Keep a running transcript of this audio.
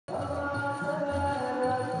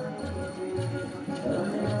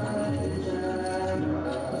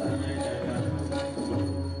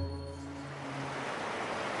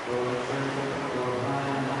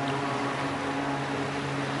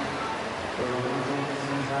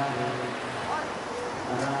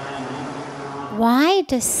Why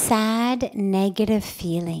do sad, negative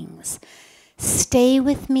feelings stay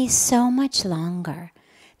with me so much longer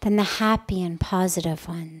than the happy and positive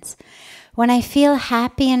ones? When I feel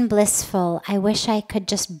happy and blissful, I wish I could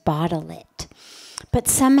just bottle it. But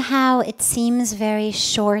somehow it seems very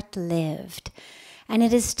short-lived, and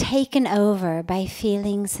it is taken over by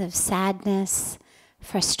feelings of sadness,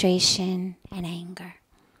 frustration, and anger.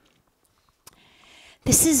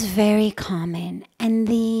 This is very common, and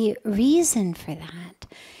the reason for that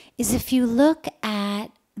is if you look at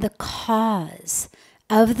the cause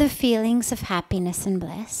of the feelings of happiness and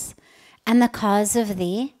bliss and the cause of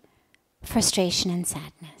the frustration and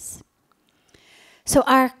sadness. So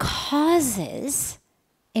our causes,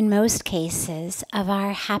 in most cases, of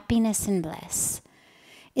our happiness and bliss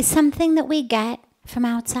is something that we get from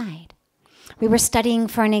outside. We were studying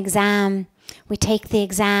for an exam, we take the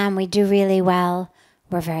exam, we do really well,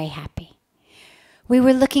 we're very happy. We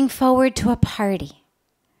were looking forward to a party.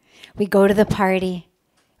 We go to the party,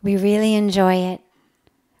 we really enjoy it,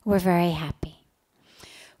 we're very happy.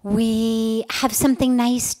 We have something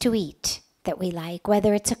nice to eat that we like,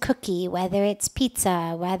 whether it's a cookie, whether it's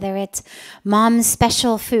pizza, whether it's mom's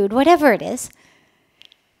special food, whatever it is.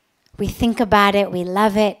 We think about it, we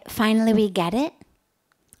love it, finally we get it,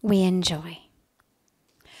 we enjoy.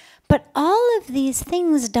 But all of these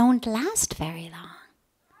things don't last very long.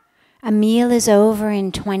 A meal is over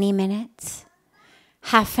in 20 minutes,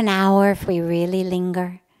 half an hour if we really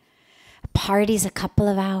linger. A party's a couple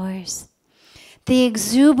of hours. The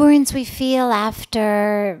exuberance we feel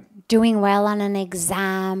after doing well on an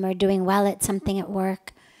exam or doing well at something at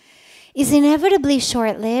work is inevitably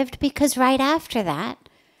short-lived because right after that,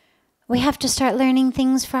 we have to start learning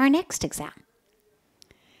things for our next exam.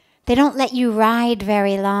 They don't let you ride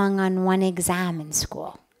very long on one exam in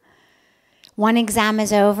school. One exam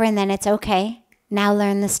is over and then it's okay. Now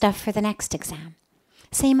learn the stuff for the next exam.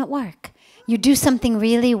 Same at work. You do something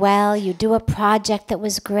really well, you do a project that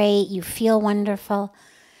was great, you feel wonderful,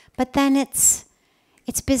 but then it's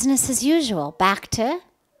business as usual, back to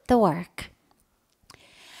the work.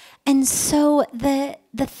 And so the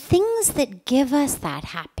things that give us that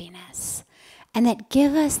happiness and that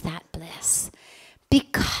give us that bliss,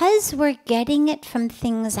 because we're getting it from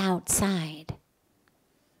things outside,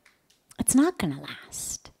 it's not going to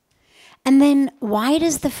last. And then why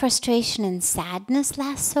does the frustration and sadness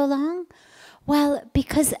last so long? Well,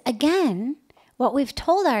 because again, what we've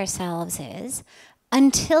told ourselves is,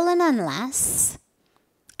 until and unless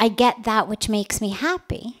I get that which makes me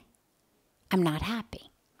happy, I'm not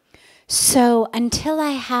happy. So until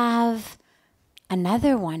I have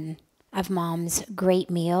another one of mom's great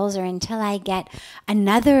meals, or until I get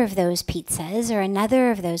another of those pizzas or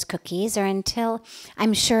another of those cookies, or until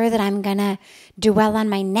I'm sure that I'm going to do well on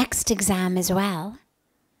my next exam as well,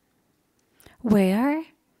 we're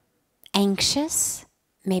anxious,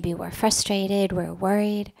 maybe we're frustrated, we're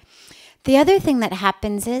worried. The other thing that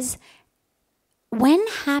happens is when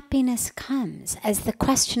happiness comes, as the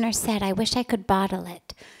questioner said, I wish I could bottle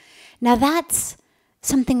it. Now that's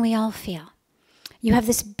something we all feel. You have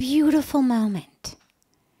this beautiful moment,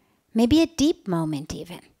 maybe a deep moment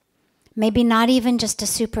even. Maybe not even just a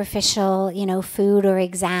superficial, food or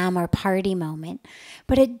exam or party moment,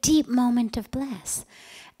 but a deep moment of bliss.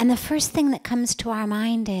 And the first thing that comes to our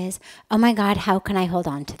mind is, oh my God, how can I hold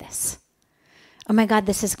on to this? Oh my God,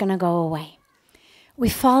 this is going to go away. We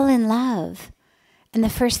fall in love, and the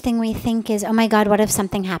first thing we think is, oh my God, what if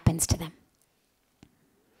something happens to them?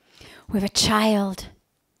 We have a child,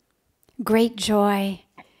 great joy,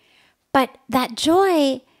 but that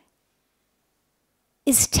joy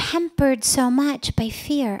is tempered so much by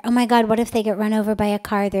fear. Oh my God, what if they get run over by a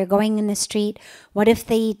car? They're going in the street. What if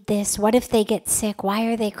they eat this? What if they get sick? Why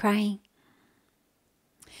are they crying?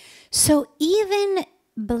 So even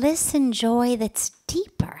bliss and joy that's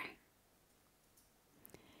deeper,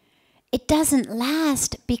 it doesn't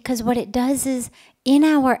last, because what it does is, in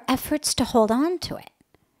our efforts to hold on to it,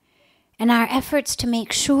 and our efforts to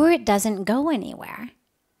make sure it doesn't go anywhere,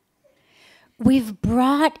 we've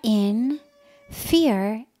brought in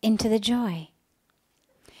fear into the joy.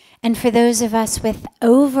 And for those of us with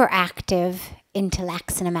overactive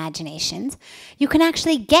intellects and imaginations, you can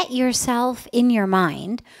actually get yourself in your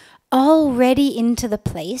mind already into the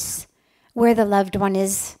place where the loved one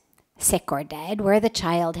is sick or dead, where the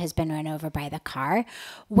child has been run over by the car,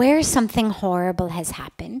 where something horrible has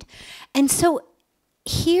happened. And so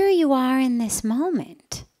here you are in this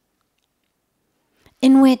moment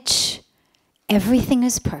in which everything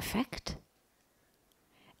is perfect,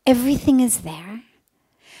 everything is there,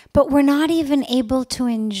 but we're not even able to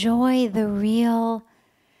enjoy the real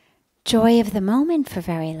joy of the moment for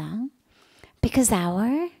very long, because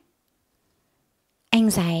our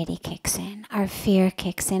anxiety kicks in, our fear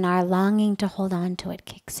kicks in, our longing to hold on to it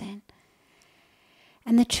kicks in.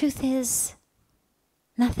 And the truth is,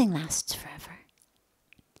 nothing lasts forever.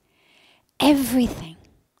 Everything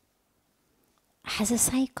has a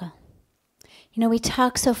cycle. You know, we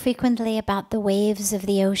talk so frequently about the waves of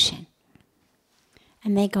the ocean.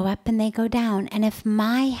 And they go up and they go down. And if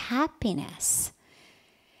my happiness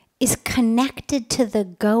is connected to the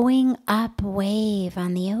going up wave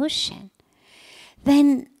on the ocean,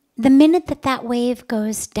 then the minute that that wave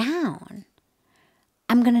goes down,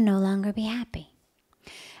 I'm going to no longer be happy.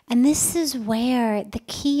 And this is where the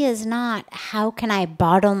key is not how can I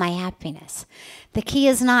bottle my happiness. The key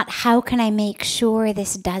is not how can I make sure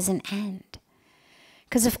this doesn't end.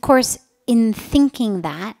 Because of course, in thinking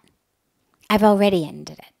that, I've already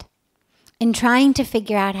ended it. In trying to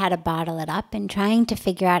figure out how to bottle it up, in trying to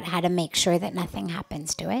figure out how to make sure that nothing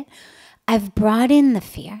happens to it, I've brought in the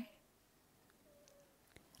fear.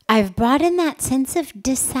 I've brought in that sense of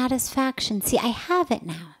dissatisfaction. See, I have it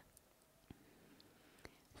now.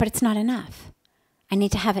 But it's not enough. I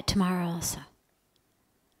need to have it tomorrow also.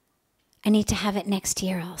 I need to have it next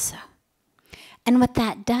year also. And what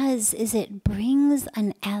that does is it brings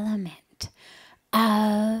an element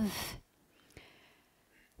of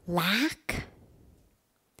lack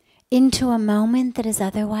into a moment that is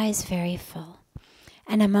otherwise very full.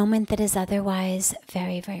 And a moment that is otherwise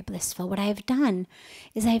very, very blissful. What I've done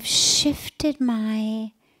is I've shifted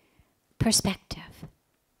my perspective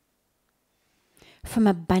from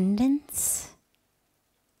abundance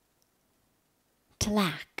to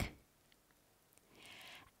lack.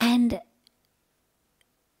 And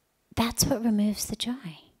that's what removes the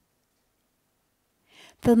joy.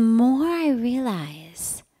 The more I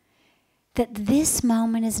realize that this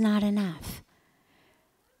moment is not enough,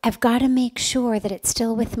 I've got to make sure that it's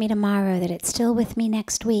still with me tomorrow, that it's still with me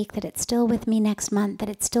next week, that it's still with me next month, that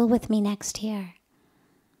it's still with me next year.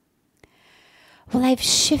 Well, I've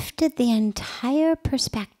shifted the entire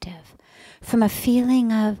perspective from a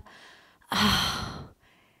feeling of, oh,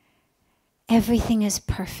 everything is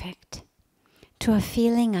perfect, to a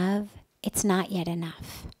feeling of, it's not yet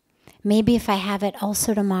enough. Maybe if I have it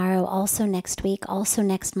also tomorrow, also next week, also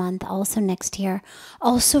next month, also next year,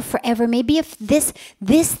 also forever. Maybe if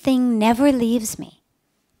this thing never leaves me,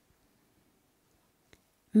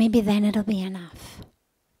 maybe then it'll be enough.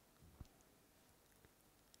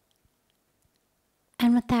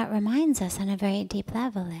 And what that reminds us on a very deep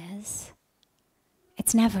level is,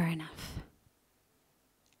 it's never enough.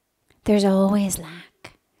 There's always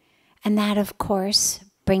lack. And that, of course,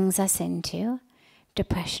 brings us into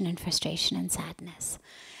depression and frustration and sadness.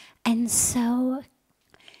 And so,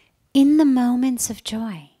 in the moments of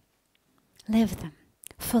joy, live them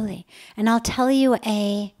fully. And I'll tell you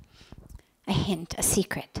a hint, a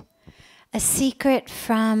secret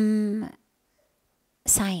from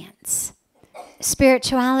science.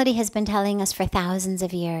 Spirituality has been telling us for thousands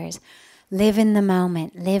of years, live in the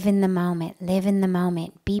moment, live in the moment, live in the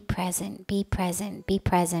moment, be present, be present, be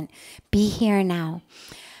present, be here now.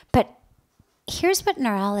 But here's what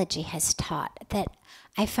neurology has taught that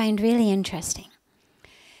I find really interesting.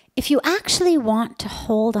 If you actually want to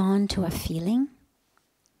hold on to a feeling,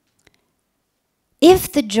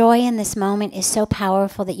 if the joy in this moment is so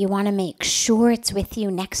powerful that you want to make sure it's with you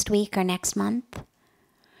next week or next month,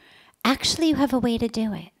 actually you have a way to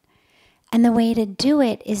do it. And the way to do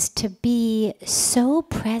it is to be so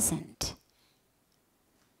present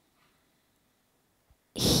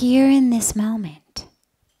here in this moment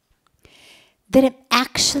that it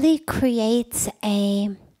actually creates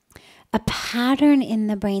a pattern in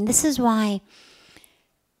the brain. This is why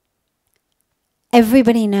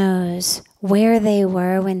everybody knows where they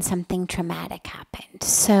were when something traumatic happened.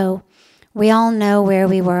 So we all know where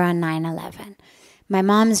we were on 9/11. My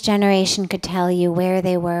mom's generation could tell you where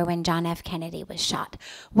they were when John F. Kennedy was shot.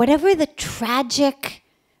 Whatever the tragic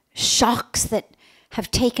shocks that have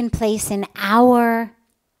taken place in our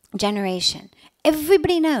generation,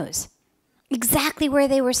 everybody knows exactly where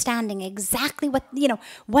they were standing, exactly what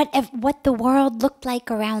the world looked like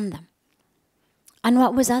around them on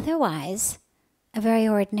what was otherwise a very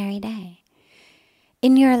ordinary day.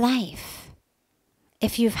 In your life,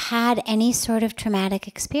 if you've had any sort of traumatic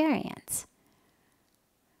experience,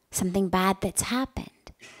 something bad that's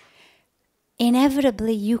happened,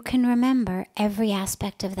 inevitably you can remember every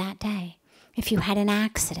aspect of that day. If you had an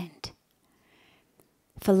accident,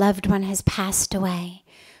 if a loved one has passed away,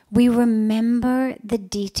 we remember the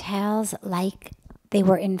details like they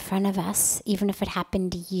were in front of us, even if it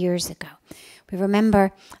happened years ago. We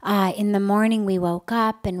remember in the morning we woke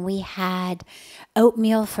up and we had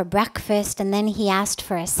oatmeal for breakfast, and then he asked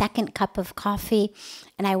for a second cup of coffee,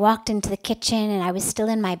 and I walked into the kitchen and I was still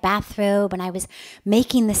in my bathrobe and I was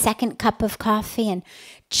making the second cup of coffee, and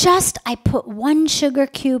just I put one sugar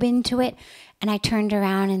cube into it and I turned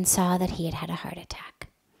around and saw that he had had a heart attack,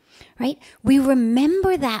 right? We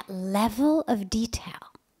remember that level of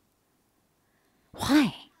detail.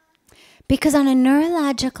 Why? Because on a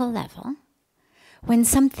neurological level, when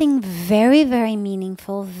something very, very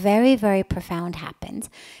meaningful, very, very profound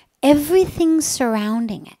happens, everything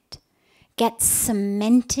surrounding it gets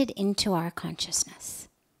cemented into our consciousness.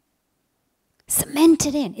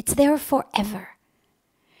 Cemented in. It's there forever.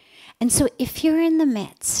 And so if you're in the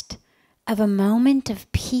midst of a moment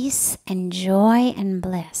of peace and joy and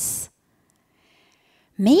bliss,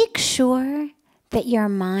 make sure that your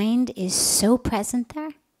mind is so present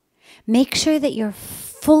there. Make sure that you're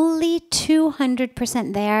fully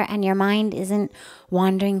 200% there and your mind isn't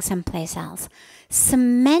wandering someplace else.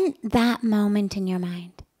 Cement that moment in your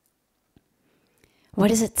mind. What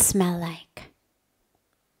does it smell like?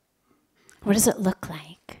 What does it look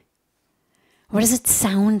like? What does it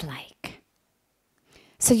sound like?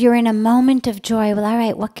 So you're in a moment of joy. Well, all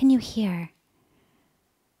right, what can you hear?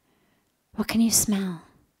 What can you smell?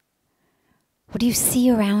 What do you see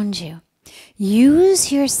around you?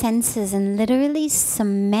 Use your senses and literally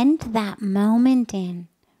cement that moment in.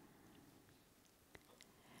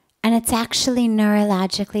 And it's actually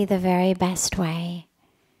neurologically the very best way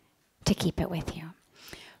to keep it with you.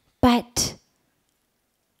 But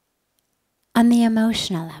on the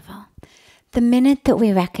emotional level, the minute that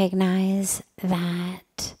we recognize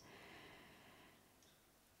that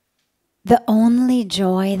the only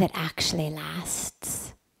joy that actually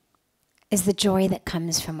lasts is the joy that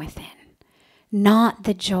comes from within, not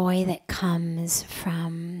the joy that comes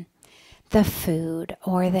from the food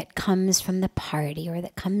or that comes from the party or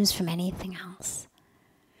that comes from anything else.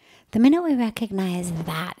 The minute we recognize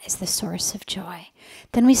that is the source of joy,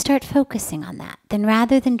 then we start focusing on that. Then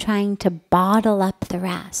rather than trying to bottle up the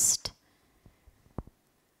rest,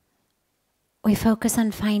 we focus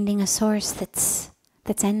on finding a source that's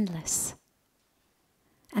endless.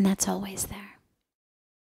 And that's always there.